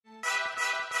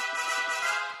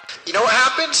You know what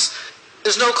happens?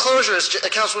 There's no closure, as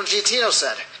Councilman Giattino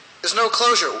said. There's no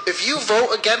closure. If you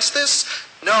vote against this,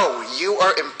 no, you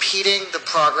are impeding the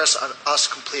progress on us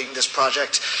completing this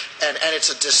project, and it's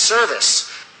a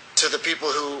disservice to the people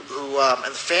who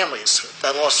and the families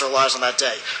that lost their lives on that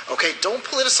day. Okay, don't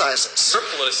politicize this. You're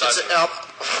politicizing.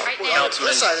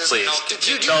 Councilman, please,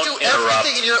 don't interrupt.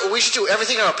 We should do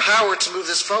everything in our power to move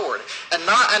this forward, and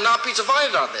not be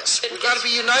divided on this. We've got to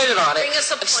be united on it, Bring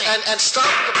us a plan. and stop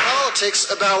the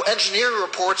politics about engineering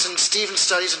reports and Stevens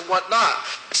studies and whatnot.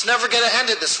 It's never going to end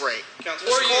at this rate. Just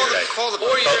call the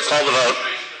vote. Call the vote.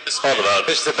 Call the vote.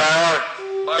 Mr.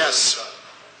 Bauer? Yes.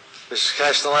 Mrs.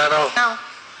 Castellano? No.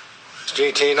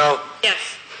 Mr. Giattino?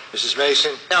 Yes. Mrs.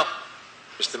 Mason? No.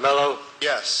 Mr. Mello?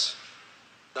 Yes.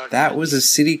 That was a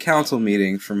city council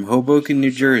meeting from Hoboken,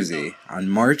 New Jersey on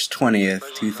March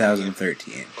 20th,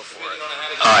 2013.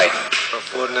 Aye.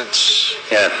 Ordinance?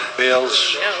 Yeah.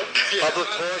 Bills? No. Public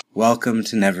court? Welcome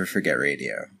to Never Forget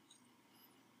Radio.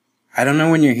 I don't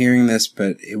know when you're hearing this,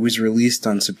 but it was released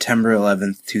on September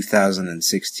 11th,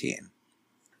 2016.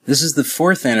 This is the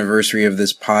 4th anniversary of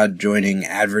this pod joining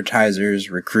advertisers,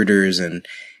 recruiters, and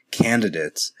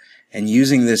candidates, and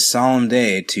using this solemn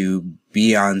day to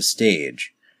be on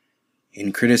stage.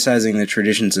 In criticizing the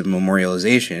traditions of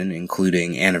memorialization,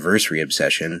 including anniversary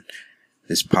obsession,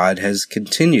 this pod has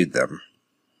continued them.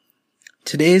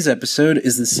 Today's episode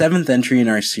is the 7th entry in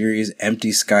our series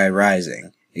Empty Sky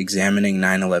Rising, examining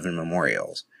 9/11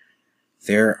 memorials.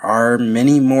 There are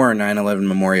many more 9/11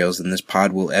 memorials than this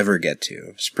pod will ever get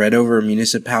to, spread over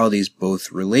municipalities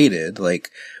both related,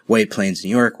 like White Plains, New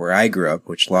York, where I grew up,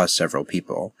 which lost several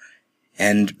people,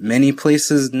 and many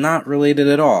places not related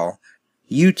at all.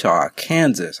 Utah,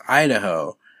 Kansas,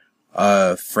 Idaho,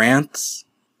 France.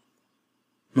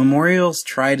 Memorials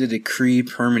try to decree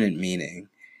permanent meaning.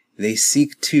 They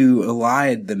seek to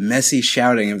elide the messy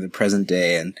shouting of the present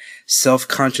day and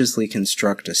self-consciously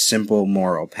construct a simple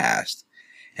moral past,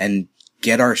 and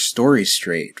get our story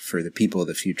straight for the people of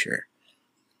the future.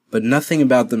 But nothing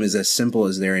about them is as simple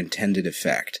as their intended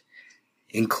effect,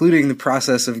 including the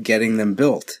process of getting them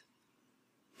built.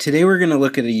 Today we're going to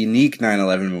look at a unique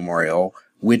 9/11 memorial,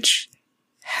 which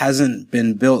hasn't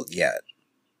been built yet.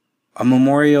 A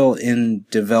memorial in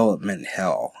development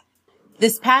hell.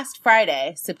 This past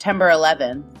Friday, September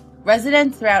 11th,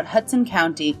 residents throughout Hudson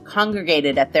County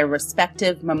congregated at their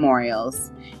respective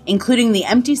memorials, including the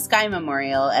Empty Sky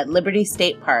Memorial at Liberty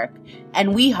State Park and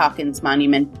Weehawkins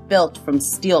Monument built from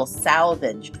steel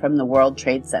salvaged from the World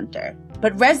Trade Center.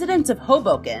 But residents of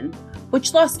Hoboken,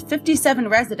 which lost 57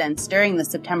 residents during the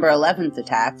September 11th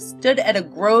attacks, stood at a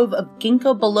grove of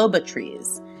ginkgo biloba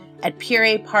trees at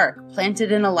Pierre Park,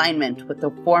 planted in alignment with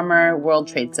the former World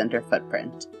Trade Center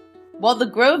footprint. While the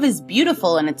grove is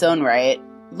beautiful in its own right,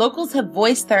 locals have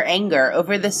voiced their anger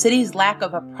over the city's lack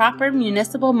of a proper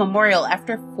municipal memorial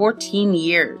after 14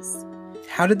 years.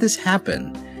 How did this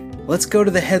happen? Let's go to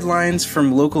the headlines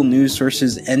from local news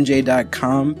sources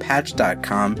NJ.com,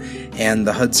 Patch.com, and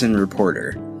the Hudson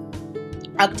Reporter.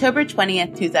 October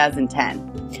 20th, 2010.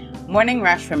 Morning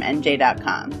rush from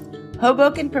NJ.com.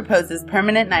 Hoboken proposes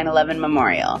permanent 9/11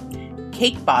 memorial.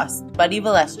 Cake boss Buddy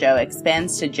Valestro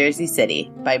expands to Jersey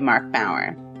City by Mark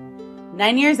Bauer.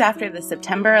 9 years after the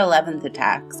September 11th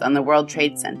attacks on the World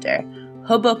Trade Center,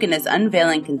 Hoboken is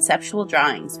unveiling conceptual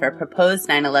drawings for a proposed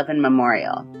 9/11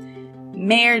 memorial.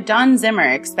 Mayor Don Zimmer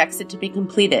expects it to be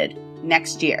completed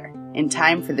next year, in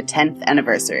time for the 10th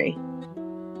anniversary.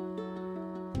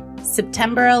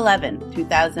 September 11,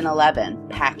 2011,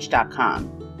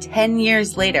 Patch.com. 10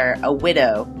 years later, a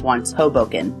widow wants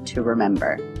Hoboken to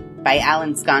remember. By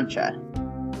Alan Scontra.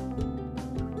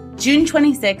 June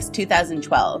 26,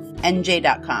 2012,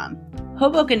 NJ.com.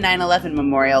 Hoboken 9/11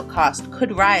 memorial cost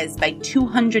could rise by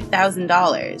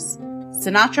 $200,000.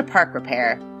 Sinatra Park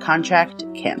repair, contract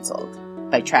canceled.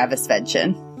 By Travis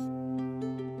Fedchin.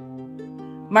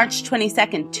 March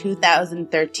 22,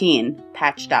 2013,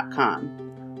 Patch.com.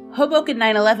 Hoboken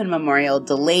 9/11 memorial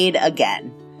delayed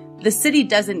again. The city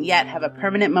doesn't yet have a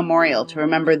permanent memorial to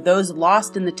remember those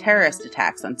lost in the terrorist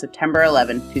attacks on September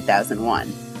 11,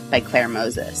 2001, by Claire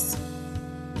Moses.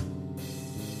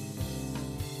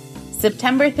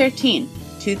 September 13,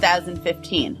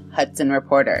 2015, Hudson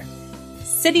Reporter.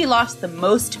 City lost the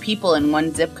most people in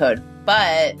one zip code,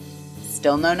 but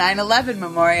still no 9/11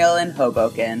 memorial in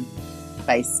Hoboken,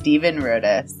 by Stephen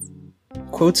Rodas.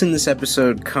 Quotes in this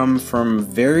episode come from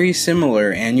very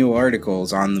similar annual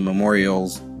articles on the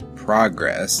memorial's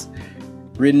progress,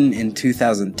 written in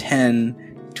 2010,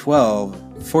 12,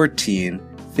 14,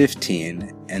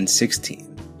 15, and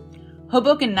 16.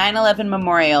 Hoboken 9/11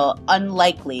 memorial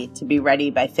unlikely to be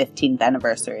ready by 15th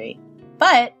anniversary,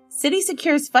 But city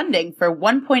secures funding for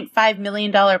 $1.5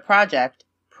 million project,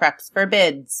 Preps for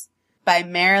Bids, by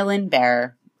Marilyn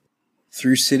Bear.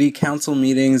 Through city council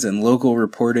meetings and local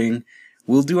reporting,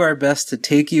 we'll do our best to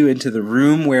take you into the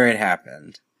room where it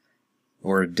happened.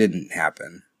 Or didn't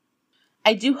happen.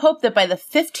 I do hope that by the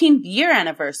 15th year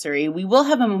anniversary, we will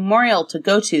have a memorial to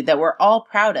go to that we're all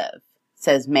proud of,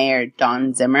 says Mayor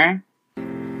Don Zimmer.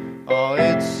 Oh,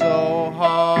 it's so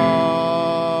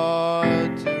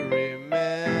hard to remember.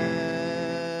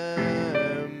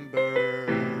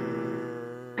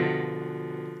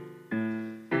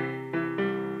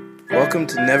 Welcome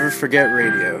to Never Forget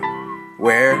Radio,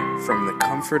 where, from the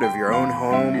comfort of your own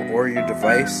home or your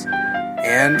device,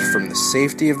 and from the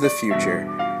safety of the future,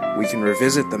 we can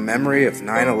revisit the memory of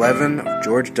 9/11, of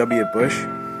George W. Bush,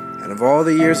 and of all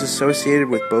the years associated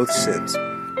with both sins.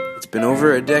 It's been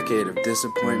over a decade of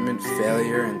disappointment,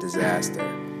 failure, and disaster.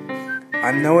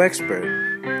 I'm no expert,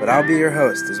 but I'll be your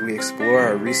host as we explore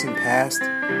our recent past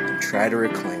and try to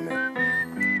reclaim it.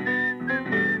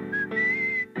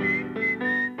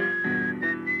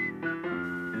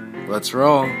 Let's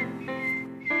roll.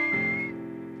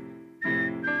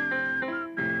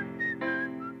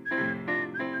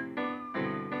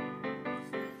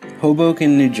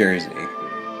 Hoboken, New Jersey.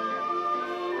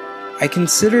 I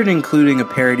considered including a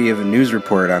parody of a news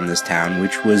report on this town,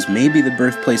 which was maybe the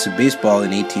birthplace of baseball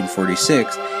in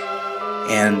 1846,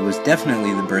 and was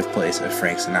definitely the birthplace of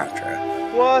Frank Sinatra.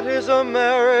 What is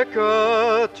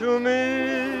America to me?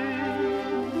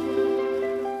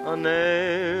 A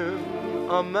name,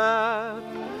 a map,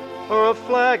 or a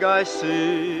flag I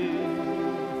see?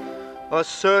 A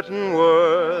certain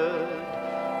word,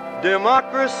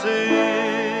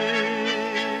 democracy.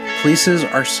 Places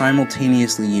are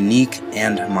simultaneously unique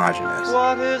and homogeneous.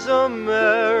 What is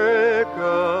America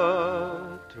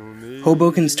to me?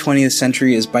 Hoboken's 20th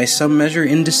century is by some measure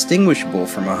indistinguishable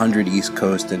from 100 East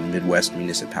Coast and Midwest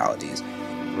municipalities.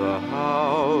 The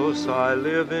house I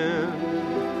live in,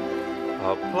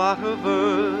 a plot of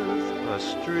earth, a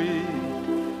street,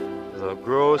 the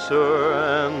grocer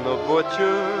and the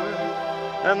butcher,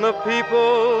 and the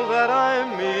people that I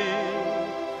meet.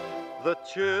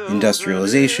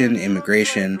 Industrialization,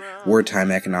 immigration, wartime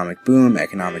economic boom,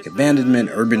 economic abandonment,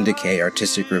 urban decay,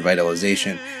 artistic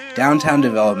revitalization, downtown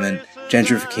development,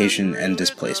 gentrification, and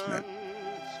displacement.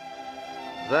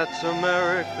 That's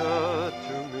America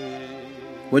to me.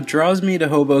 What draws me to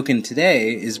Hoboken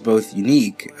today is both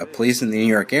unique, a place in the New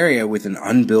York area with an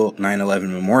unbuilt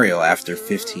 9/11 memorial after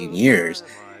 15 years,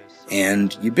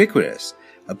 and ubiquitous,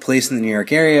 a place in the New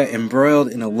York area embroiled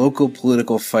in a local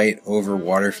political fight over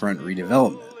waterfront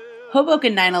redevelopment.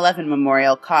 Hoboken 9/11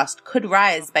 Memorial cost could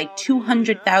rise by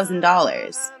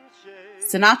 $200,000.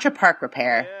 Sinatra Park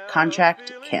repair,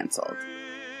 contract canceled.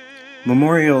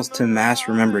 Memorials to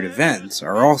mass-remembered events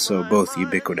are also both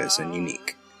ubiquitous and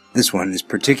unique. This one is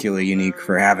particularly unique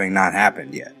for having not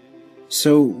happened yet.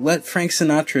 So let Frank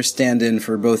Sinatra stand in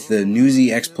for both the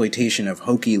newsy exploitation of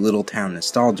hokey little town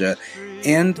nostalgia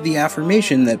and the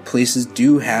affirmation that places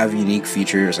do have unique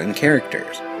features and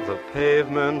characters. The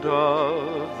pavement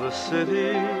of the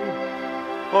city,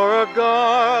 or a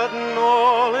garden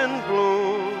all in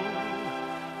bloom,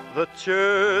 the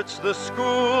church, the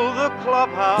school, the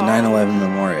clubhouse, the 9/11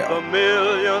 Memorial, the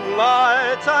million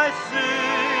lights I see,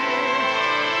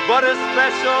 but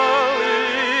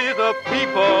especially the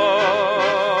people.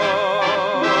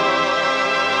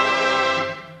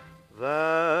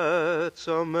 That's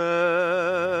America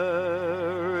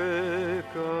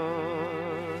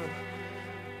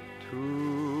to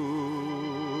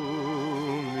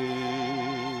me.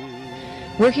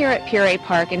 We're here at Puree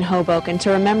Park in Hoboken to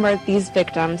remember these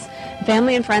victims.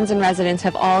 Family and friends and residents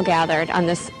have all gathered on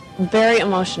this very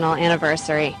emotional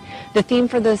anniversary. The theme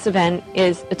for this event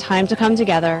is a time to come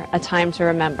together, a time to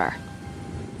remember.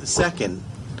 The second,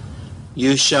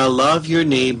 you shall love your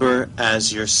neighbor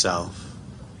as yourself.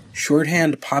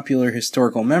 Shorthand popular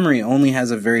historical memory only has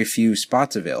a very few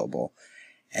spots available,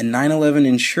 and 9/11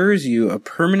 ensures you a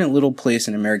permanent little place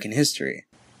in American history.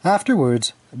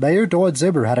 Afterwards, Mayor Don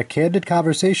Zimmer had a candid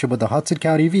conversation with the Hudson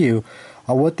County View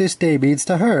on what this day means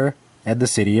to her and the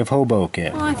city of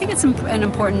Hoboken. Well, I think it's an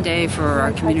important day for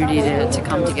our community to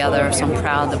come together. So I'm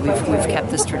proud that we've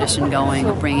kept this tradition going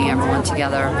of bringing everyone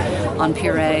together on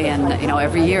Puree. And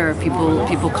every year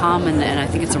people come, and I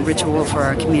think it's a ritual for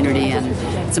our community, and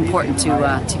it's important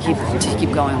to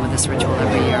keep going with this ritual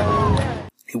every year.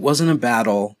 It wasn't a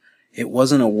battle, it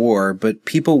wasn't a war, but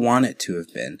people want it to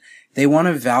have been. They want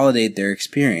to validate their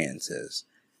experiences.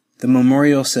 The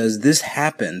memorial says this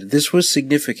happened, this was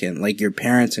significant, like your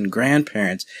parents and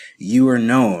grandparents, you are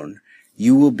known,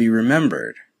 you will be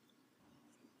remembered.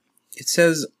 It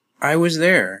says, "I was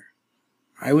there.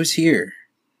 I was here.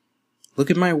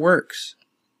 Look at my works."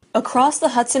 Across the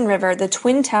Hudson River, the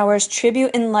Twin Towers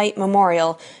Tribute in Light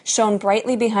Memorial shone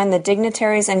brightly behind the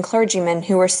dignitaries and clergymen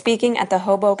who were speaking at the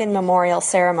Hoboken Memorial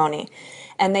Ceremony,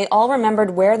 and they all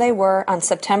remembered where they were on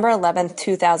September 11,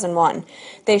 2001.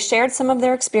 They shared some of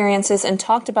their experiences and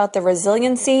talked about the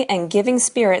resiliency and giving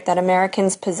spirit that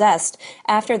Americans possessed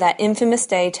after that infamous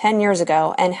day 10 years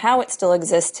ago and how it still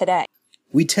exists today.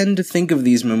 We tend to think of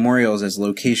these memorials as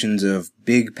locations of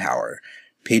big power,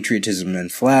 patriotism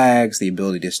and flags, the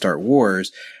ability to start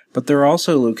wars, but they're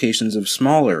also locations of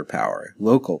smaller power,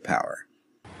 local power.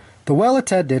 The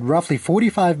well-attended, roughly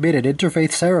 45-minute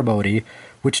interfaith ceremony,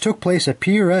 which took place at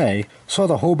Pier A, saw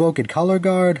the Hoboken Color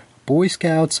Guard, Boy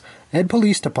Scouts, and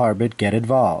Police Department get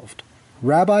involved.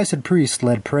 Rabbis and priests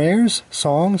led prayers,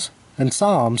 songs, and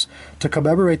psalms to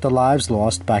commemorate the lives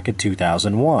lost back in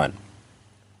 2001.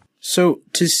 So,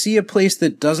 to see a place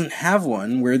that doesn't have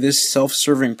one, where this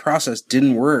self-serving process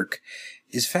didn't work,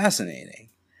 is fascinating.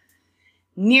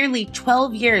 Nearly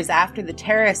 12 years after the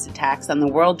terrorist attacks on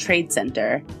the World Trade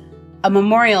Center, a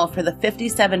memorial for the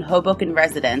 57 Hoboken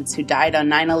residents who died on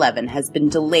 9/11 has been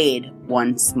delayed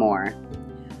once more.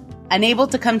 Unable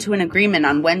to come to an agreement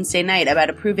on Wednesday night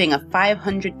about approving a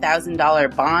 $500,000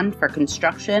 bond for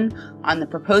construction on the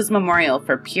proposed memorial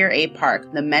for Pier A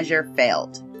Park, the measure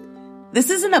failed. "This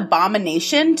is an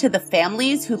abomination to the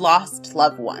families who lost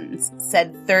loved ones,"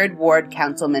 said 3rd Ward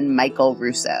Councilman Michael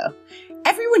Russo.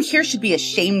 "Everyone here should be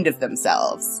ashamed of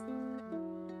themselves."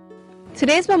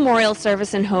 Today's memorial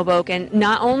service in Hoboken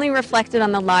not only reflected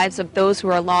on the lives of those who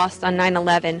were lost on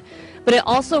 9/11, but it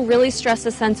also really stressed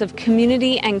a sense of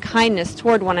community and kindness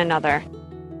toward one another.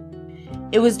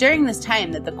 It was during this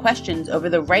time that the questions over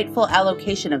the rightful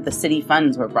allocation of the city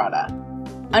funds were brought up.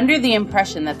 Under the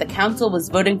impression that the council was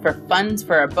voting for funds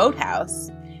for a boathouse,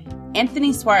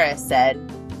 Anthony Suarez said,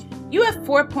 "You have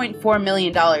 $4.4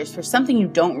 million for something you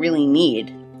don't really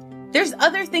need. There's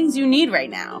other things you need right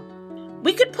now.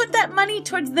 We could put that money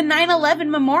towards the 9/11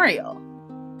 memorial."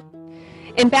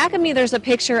 In back of me, there's a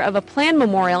picture of a planned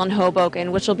memorial in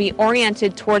Hoboken, which will be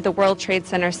oriented toward the World Trade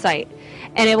Center site.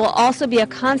 And it will also be a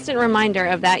constant reminder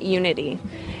of that unity.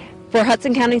 For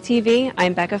Hudson County TV,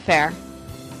 I'm Becca Fair.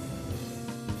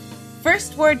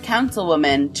 1st Ward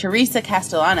Councilwoman Teresa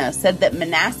Castellano said that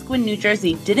Manasquan, New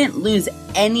Jersey didn't lose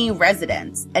any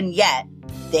residents, and yet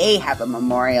they have a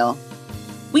memorial.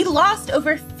 "We lost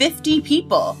over 50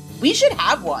 people. We should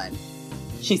have one,"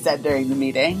 she said during the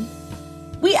meeting.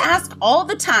 "We ask all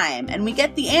the time, and we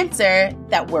get the answer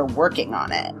that we're working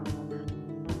on it."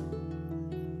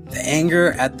 The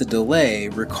anger at the delay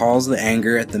recalls the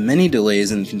anger at the many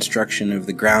delays in the construction of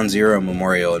the Ground Zero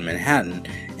Memorial in Manhattan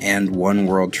and One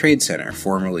World Trade Center,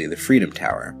 formerly the Freedom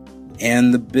Tower.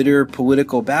 And the bitter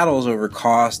political battles over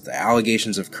cost, the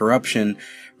allegations of corruption,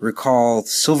 recall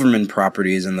Silverman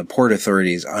Properties and the Port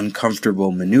Authority's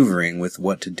uncomfortable maneuvering with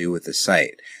what to do with the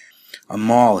site. A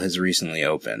mall has recently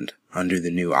opened under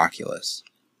the new Oculus.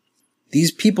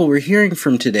 These people we're hearing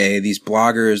from today, these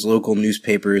bloggers, local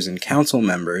newspapers, and council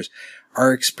members,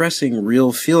 are expressing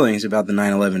real feelings about the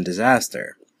 9/11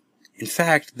 disaster. In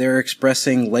fact, they're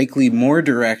expressing likely more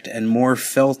direct and more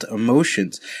felt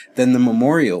emotions than the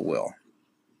memorial will.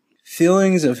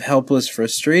 Feelings of helpless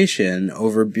frustration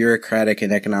over bureaucratic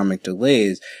and economic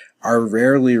delays are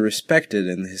rarely respected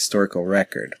in the historical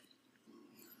record.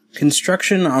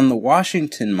 Construction on the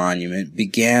Washington Monument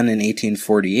began in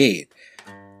 1848,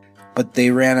 but they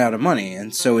ran out of money,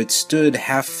 and so it stood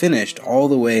half-finished all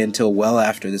the way until well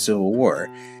after the Civil War,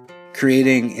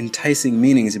 creating enticing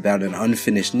meanings about an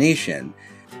unfinished nation,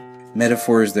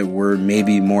 metaphors that were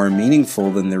maybe more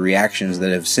meaningful than the reactions that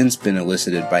have since been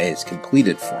elicited by its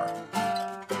completed form.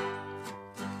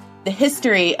 The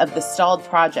history of the stalled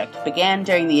project began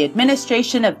during the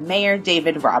administration of Mayor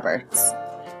David Roberts.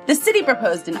 The city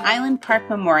proposed an Island Park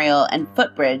Memorial and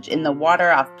footbridge in the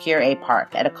water off Pier A Park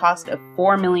at a cost of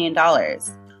 $4 million.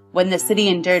 When the city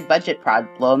endured budget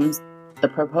problems, the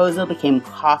proposal became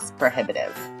cost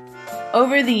prohibitive.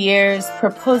 Over the years,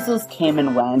 proposals came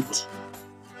and went.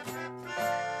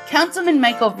 Councilman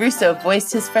Michael Russo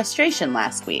voiced his frustration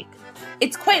last week.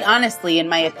 "It's quite honestly, in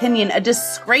my opinion, a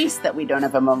disgrace that we don't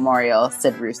have a memorial,"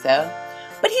 said Russo.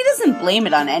 But he doesn't blame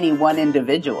it on any one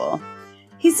individual.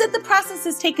 He said the process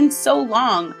has taken so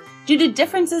long due to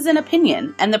differences in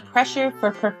opinion and the pressure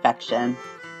for perfection.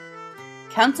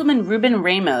 Councilman Ruben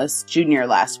Ramos Jr.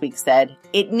 last week said,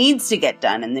 "It needs to get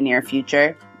done in the near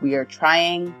future. We are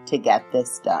trying to get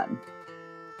this done."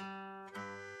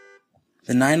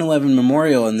 The 9/11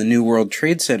 Memorial and the New World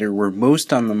Trade Center were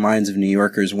most on the minds of New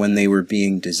Yorkers when they were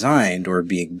being designed or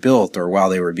being built or while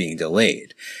they were being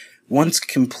delayed. Once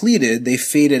completed, they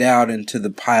faded out into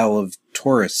the pile of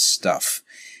tourist stuff.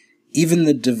 Even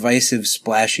the divisive,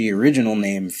 splashy original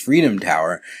name Freedom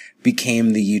Tower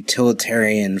became the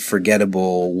utilitarian,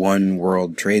 forgettable One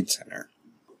World Trade Center.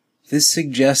 This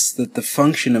suggests that the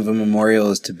function of a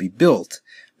memorial is to be built,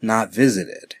 not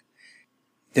visited.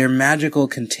 They're magical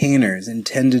containers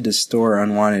intended to store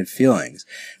unwanted feelings,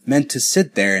 meant to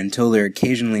sit there until they're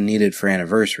occasionally needed for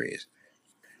anniversaries.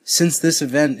 Since this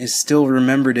event is still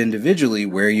remembered individually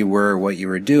where you were or what you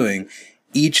were doing,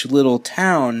 each little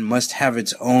town must have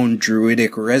its own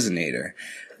druidic resonator,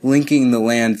 linking the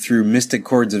land through mystic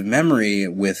chords of memory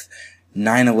with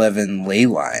 9/11 ley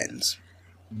lines.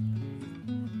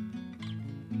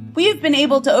 We have been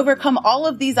able to overcome all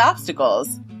of these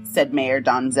obstacles, said Mayor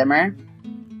Don Zimmer.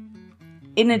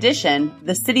 In addition,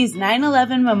 the city's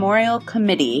 9/11 Memorial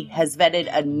Committee has vetted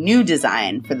a new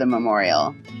design for the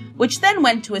memorial, which then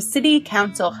went to a City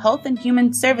Council Health and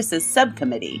Human Services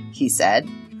subcommittee, he said.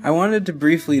 I wanted to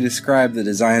briefly describe the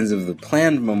designs of the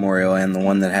planned memorial and the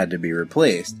one that had to be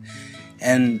replaced.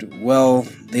 And, well,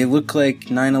 they look like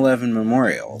 9/11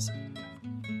 memorials.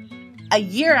 A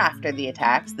year after the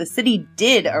attacks, the city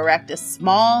did erect a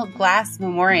small glass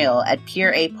memorial at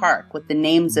Pier A Park with the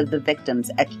names of the victims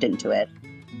etched into it.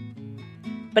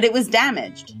 But it was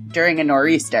damaged during a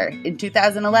nor'easter in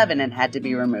 2011 and had to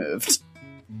be removed.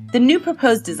 The new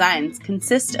proposed designs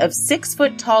consist of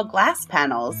 6-foot-tall glass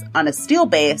panels on a steel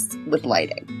base with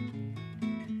lighting.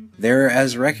 They're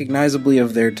as recognizably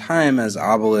of their time as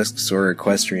obelisks or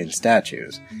equestrian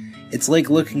statues. It's like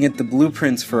looking at the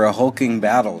blueprints for a hulking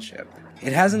battleship.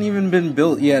 It hasn't even been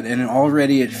built yet, and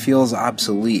already it feels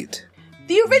obsolete.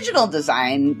 The original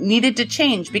design needed to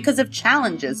change because of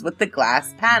challenges with the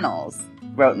glass panels,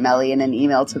 wrote Melly in an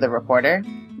email to the reporter.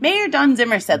 Mayor Don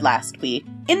Zimmer said last week,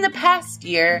 "In the past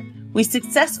year, we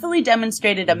successfully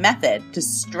demonstrated a method to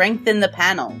strengthen the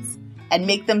panels and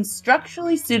make them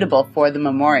structurally suitable for the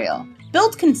memorial,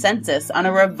 build consensus on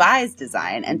a revised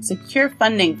design, and secure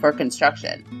funding for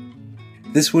construction."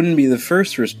 This wouldn't be the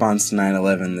first response to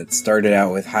 9/11 that started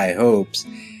out with high hopes,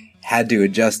 had to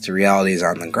adjust to realities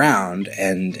on the ground,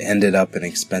 and ended up an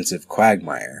expensive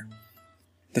quagmire.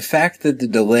 The fact that the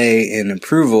delay in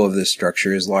approval of this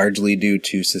structure is largely due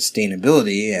to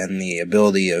sustainability and the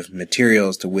ability of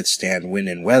materials to withstand wind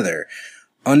and weather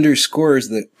underscores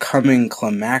the coming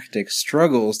climactic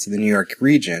struggles to the New York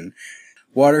region.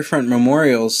 Waterfront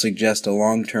memorials suggest a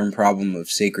long-term problem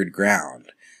of sacred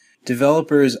ground.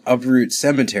 Developers uproot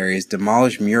cemeteries,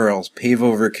 demolish murals, pave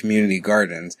over community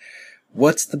gardens.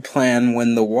 What's the plan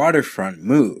when the waterfront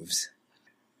moves?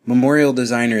 Memorial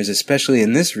designers, especially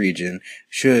in this region,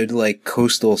 should, like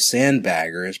coastal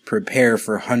sandbaggers, prepare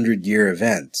for 100-year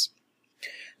events.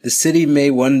 The city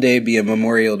may one day be a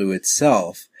memorial to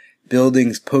itself,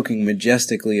 buildings poking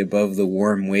majestically above the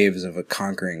warm waves of a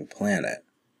conquering planet.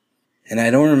 And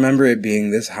I don't remember it being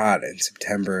this hot in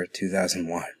September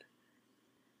 2001.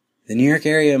 The New York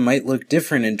area might look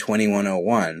different in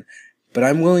 2101, but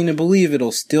I'm willing to believe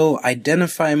it'll still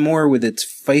identify more with its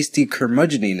feisty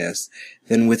curmudgeoniness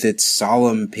than with its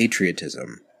solemn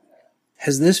patriotism.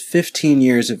 Has this 15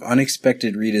 years of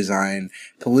unexpected redesign,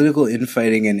 political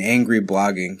infighting, and angry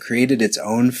blogging created its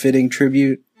own fitting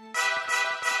tribute?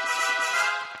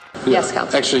 Yes,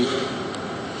 Councilor. Actually,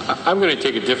 I'm going to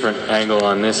take a different angle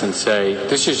on this and say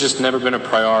this has just never been a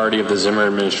priority of the Zimmer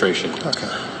administration. Okay.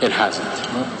 It hasn't.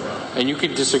 And you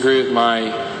could disagree with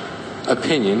my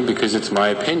opinion because it's my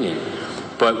opinion.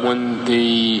 But when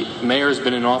the mayor's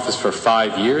been in office for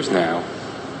 5 years now,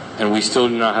 and we still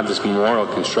do not have this memorial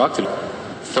constructed,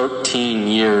 13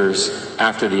 years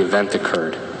after the event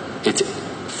occurred, it's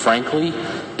frankly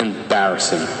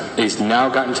embarrassing. It has now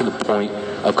gotten to the point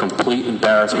of complete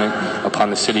embarrassment upon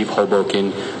the city of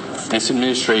Hoboken, this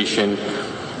administration,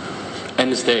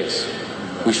 and this dais.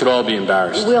 We should all be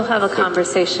embarrassed. We'll have a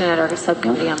conversation at our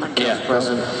subcommittee on Monday. Yeah.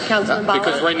 President. Councilman Ballard?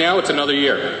 Because right now it's another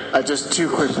year. Just 2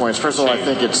 quick points. First of all, I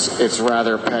think it's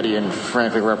rather petty and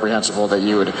frankly reprehensible that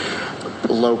you would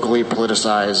locally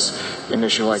politicize an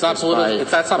issue like That's this.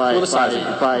 That's not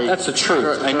politicizing. That's the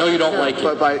truth. I know you don't like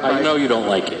it. I know you don't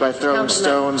like it. By throwing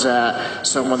stones at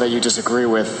someone that you disagree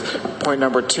with. Point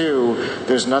number 2,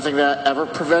 there's nothing that ever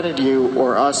prevented you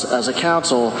or us as a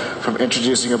council from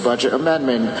introducing a budget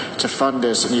amendment to fund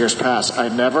this in years past. I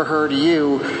never heard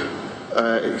you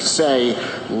say,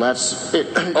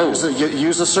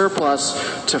 use the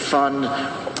surplus to fund.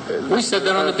 We said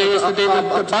that on the day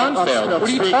the bond failed. What are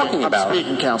you talking about? I'm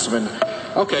speaking, Councilman.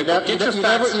 Okay, but get your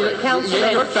facts straight.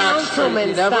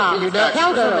 Councilman, stop.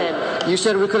 Councilman. You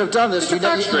said we could have done this. Get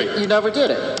your facts straight. You never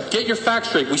did it. Get your facts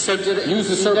straight. We said use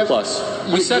the surplus.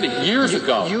 We said it years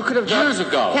ago. You could have done years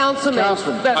ago. Councilman.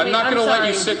 I'm not going to let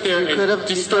you sit there and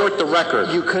distort the record.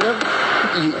 You could have.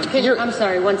 I'm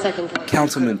sorry, 1 second.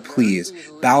 Councilman, please.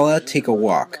 Bala, take a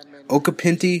walk.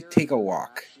 Okapinti, take a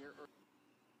walk.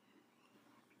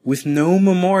 With no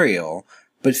memorial,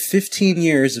 but 15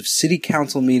 years of city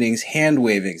council meetings,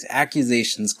 hand-wavings,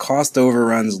 accusations, cost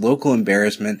overruns, local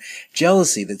embarrassment,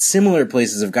 jealousy that similar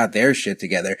places have got their shit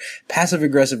together,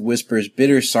 passive-aggressive whispers,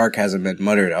 bitter sarcasm, and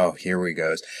muttered, oh, here we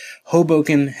goes.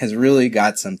 Hoboken has really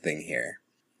got something here.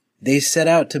 They set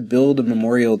out to build a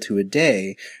memorial to a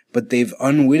day, but they've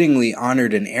unwittingly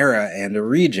honored an era and a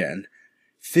region.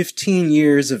 15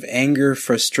 years of anger,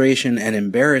 frustration, and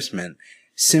embarrassment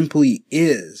simply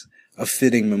is a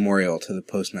fitting memorial to the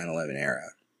post-9/11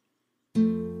 era.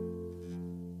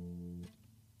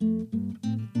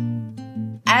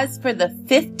 As for the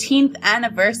 15th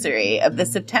anniversary of the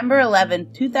September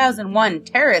 11, 2001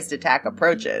 terrorist attack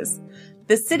approaches,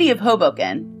 the city of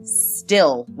Hoboken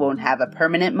still won't have a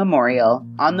permanent memorial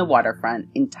on the waterfront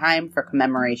in time for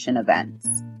commemoration events.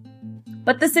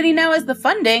 But the city now has the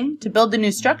funding to build a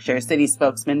new structure, city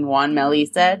spokesman Juan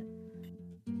Melli said.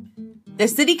 The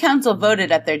city council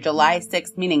voted at their July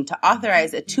 6th meeting to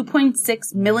authorize a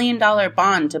 $2.6 million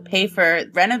bond to pay for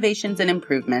renovations and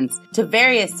improvements to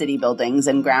various city buildings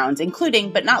and grounds,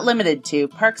 including, but not limited to,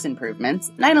 parks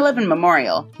improvements, 9/11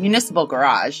 Memorial, Municipal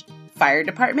Garage, Fire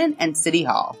Department, and City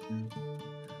Hall.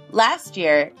 Last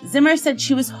year, Zimmer said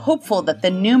she was hopeful that the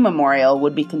new memorial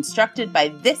would be constructed by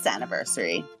this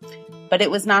anniversary, but it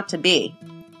was not to be.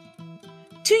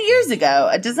 2 years ago,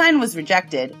 a design was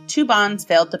rejected, 2 bonds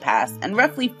failed to pass, and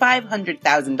roughly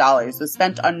 $500,000 was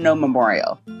spent on no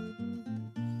memorial.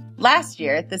 Last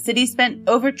year, the city spent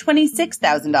over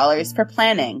 $26,000 for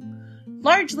planning,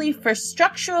 largely for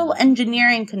structural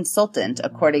engineering consultant,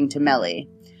 according to Melli.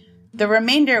 The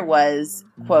remainder was,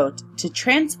 quote, to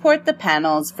transport the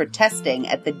panels for testing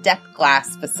at the deck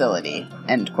glass facility,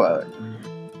 end quote.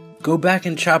 Go back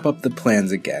and chop up the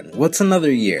plans again. What's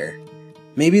another year?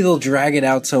 Maybe they'll drag it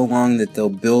out so long that they'll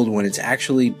build when it's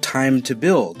actually time to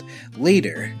build.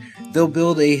 Later, they'll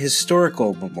build a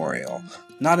historical memorial.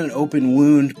 Not an open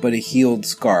wound, but a healed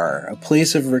scar. A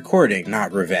place of recording,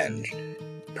 not revenge.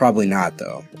 Probably not,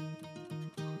 though.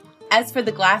 As for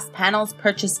the glass panels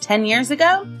purchased 10 years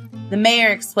ago, the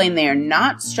mayor explained they are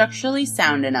not structurally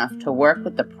sound enough to work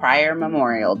with the prior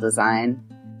memorial design.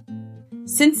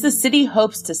 Since the city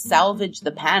hopes to salvage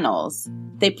the panels,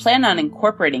 they plan on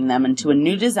incorporating them into a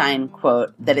new design,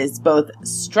 quote, that is both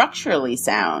structurally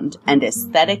sound and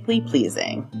aesthetically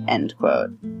pleasing, end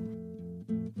quote.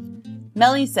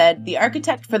 Melli said the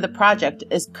architect for the project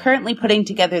is currently putting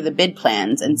together the bid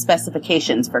plans and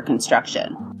specifications for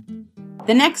construction.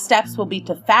 The next steps will be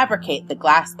to fabricate the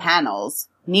glass panels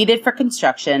needed for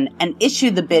construction and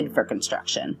issue the bid for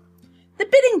construction. The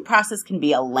bidding process can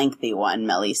be a lengthy one,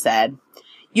 Melli said.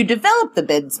 You develop the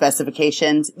bid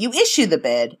specifications, you issue the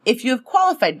bid if you have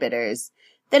qualified bidders.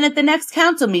 Then at the next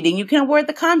council meeting, you can award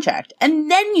the contract, and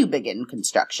then you begin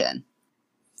construction.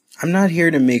 I'm not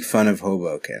here to make fun of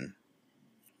Hoboken.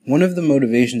 One of the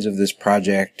motivations of this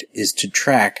project is to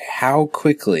track how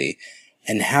quickly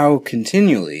and how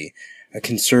continually a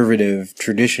conservative,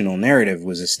 traditional narrative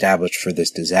was established for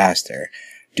this disaster.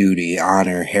 Duty,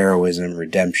 honor, heroism,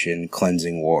 redemption,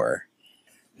 cleansing war.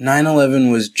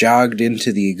 9/11 was jogged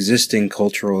into the existing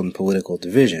cultural and political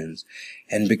divisions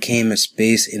and became a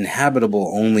space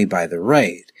inhabitable only by the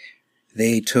right.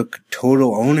 They took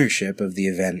total ownership of the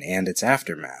event and its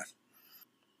aftermath.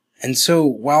 And so,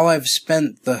 while I've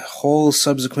spent the whole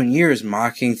subsequent years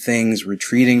mocking things,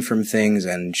 retreating from things,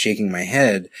 and shaking my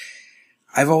head,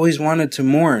 I've always wanted to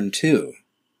mourn, too.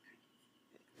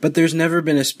 But there's never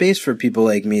been a space for people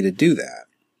like me to do that.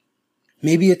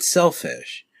 Maybe it's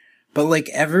selfish, but like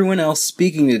everyone else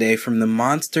speaking today, from the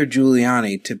monster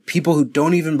Giuliani to people who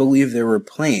don't even believe there were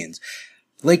planes,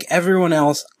 like everyone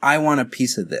else, I want a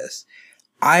piece of this.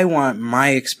 I want my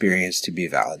experience to be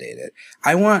validated.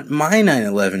 I want my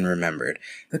 9/11 remembered.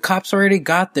 The cops already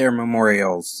got their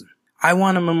memorials. I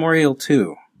want a memorial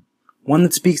too. One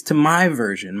that speaks to my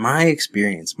version, my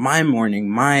experience, my mourning,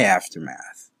 my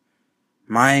aftermath.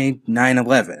 My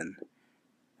 9/11.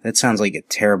 That sounds like a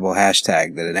terrible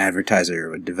hashtag that an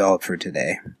advertiser would develop for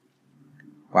today.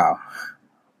 Wow.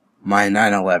 My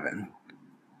 9/11.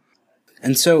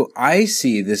 And so I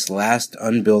see this last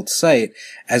unbuilt site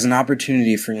as an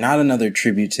opportunity for not another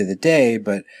tribute to the day,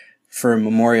 but for a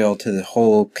memorial to the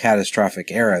whole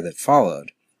catastrophic era that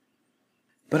followed.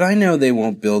 But I know they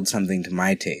won't build something to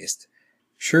my taste.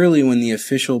 Surely when the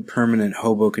official permanent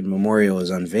Hoboken Memorial is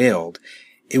unveiled,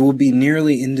 it will be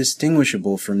nearly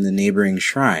indistinguishable from the neighboring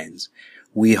shrines: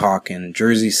 Weehawken,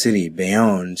 Jersey City,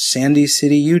 Bayonne, Sandy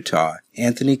City, Utah,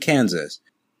 Anthony, Kansas.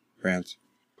 France.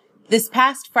 This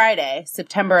past Friday,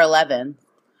 September 11th,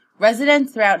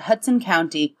 residents throughout Hudson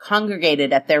County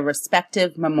congregated at their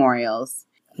respective memorials.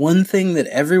 One thing that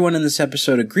everyone in this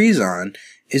episode agrees on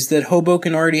is that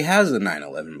Hoboken already has a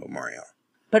 9/11 memorial.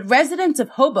 But residents of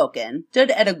Hoboken stood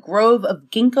at a grove of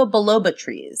ginkgo biloba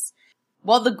trees.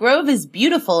 While the grove is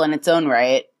beautiful in its own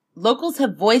right, locals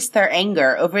have voiced their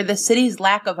anger over the city's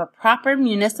lack of a proper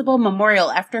municipal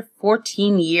memorial after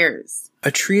 14 years.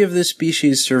 A tree of this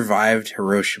species survived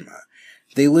Hiroshima.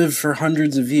 They lived for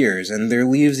hundreds of years, and their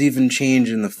leaves even change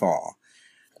in the fall.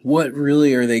 What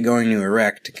really are they going to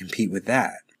erect to compete with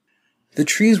that? The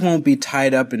trees won't be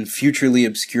tied up in futurely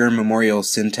obscure memorial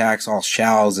syntax, all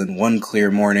shalls and one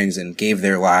clear mornings and gave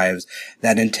their lives,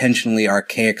 that intentionally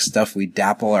archaic stuff we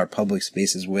dapple our public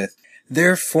spaces with.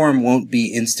 Their form won't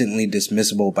be instantly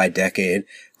dismissible by decade,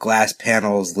 glass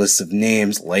panels, lists of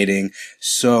names, lighting,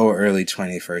 so early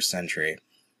 21st century.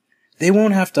 They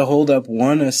won't have to hold up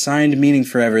one assigned meaning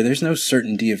forever. There's no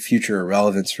certainty of future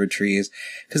irrelevance for trees,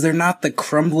 because they're not the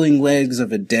crumbling legs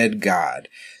of a dead god.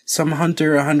 Some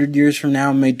hunter 100 years from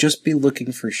now may just be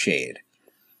looking for shade.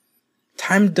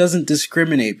 Time doesn't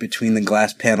discriminate between the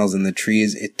glass panels and the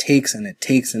trees. It takes and it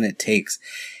takes and it takes.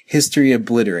 History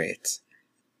obliterates.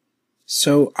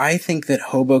 So I think that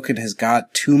Hoboken has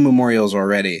got 2 memorials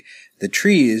already, the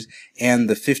trees and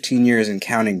the 15 years and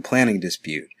counting planning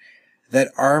dispute, that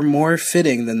are more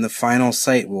fitting than the final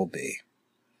site will be.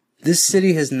 This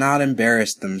city has not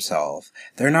embarrassed themselves.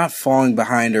 They're not falling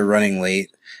behind or running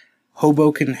late.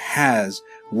 Hoboken has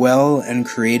well and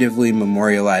creatively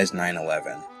memorialized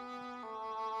 9/11.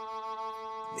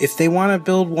 If they want to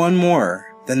build one more,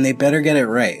 then they better get it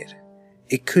right.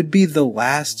 It could be the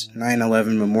last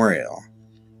 9/11 memorial.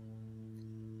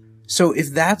 So if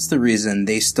that's the reason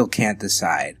they still can't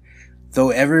decide, though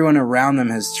everyone around them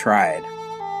has tried,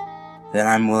 then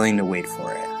I'm willing to wait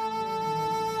for it.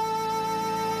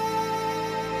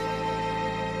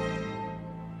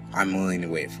 I'm willing to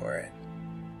wait for it.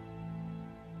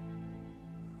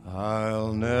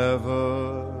 I'll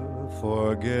never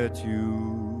forget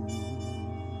you.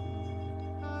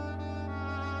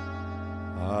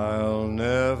 I'll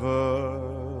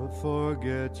never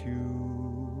forget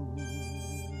you.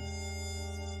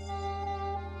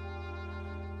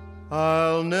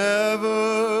 I'll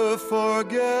never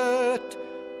forget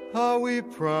how we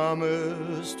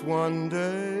promised one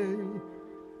day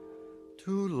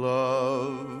to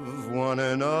love one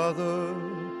another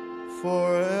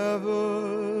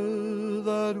forever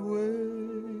that way.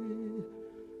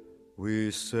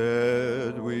 We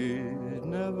said we'd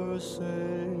never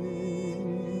say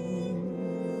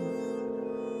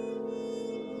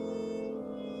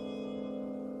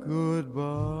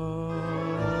goodbye.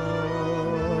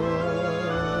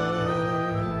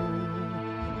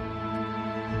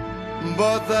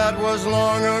 But that was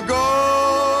long ago.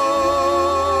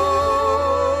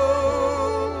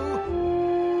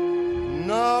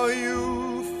 Now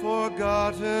you've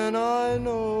forgotten, I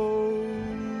know.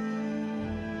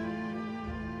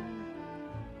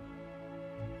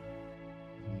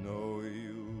 No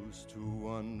use to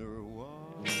wonder why.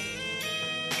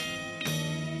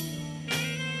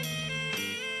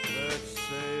 Let's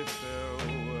say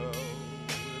farewell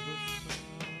with a sigh.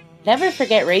 Never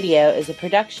Forget Radio is a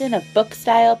production of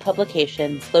Bookstyle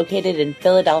Publications located in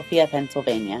Philadelphia,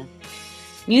 Pennsylvania.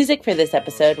 Music for this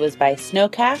episode was by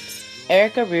Snowcaps,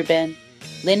 Erica Rubin,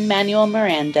 Lin-Manuel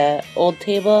Miranda, Old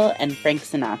Table, and Frank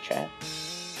Sinatra.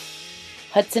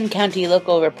 Hudson County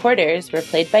local reporters were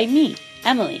played by me,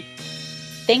 Emily.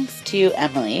 Thanks to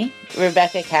Emily,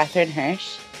 Rebecca Catherine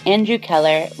Hirsch, Andrew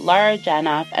Keller, Laura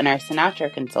Janoff, and our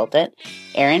Sinatra consultant,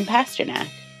 Aaron Pasternak.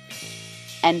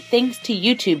 And thanks to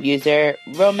YouTube user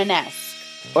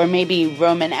Romanesque, or maybe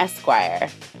Roman Esquire,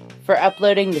 for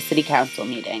uploading the city council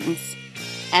meetings.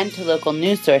 And to local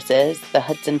news sources, the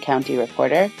Hudson County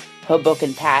Reporter,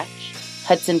 Hoboken Patch,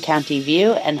 Hudson County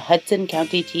View, and Hudson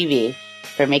County TV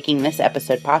for making this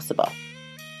episode possible.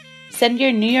 Send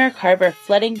your New York Harbor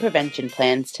flooding prevention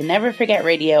plans to Never Forget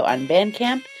Radio on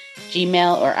Bandcamp,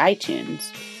 Gmail, or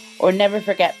iTunes, or Never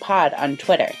Forget Pod on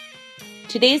Twitter.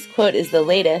 Today's quote is the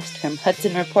latest from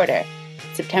Hudson Reporter,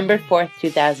 September 4th,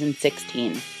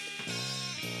 2016.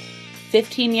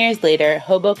 15 years later,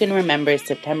 Hoboken remembers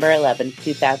September 11,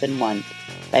 2001,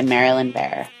 by Marilyn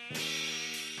Bear.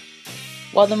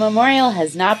 While the memorial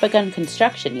has not begun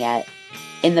construction yet,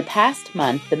 In the past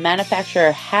month, the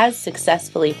manufacturer has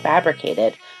successfully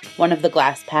fabricated one of the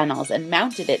glass panels and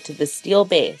mounted it to the steel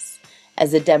base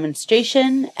as a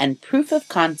demonstration and proof of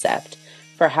concept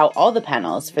for how all the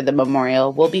panels for the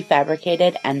memorial will be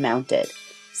fabricated and mounted,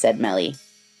 said Melly.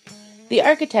 The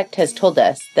architect has told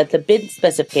us that the bid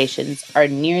specifications are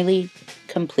nearly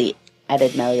complete,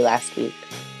 added Melly last week.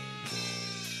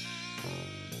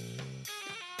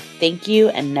 Thank you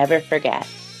and never forget.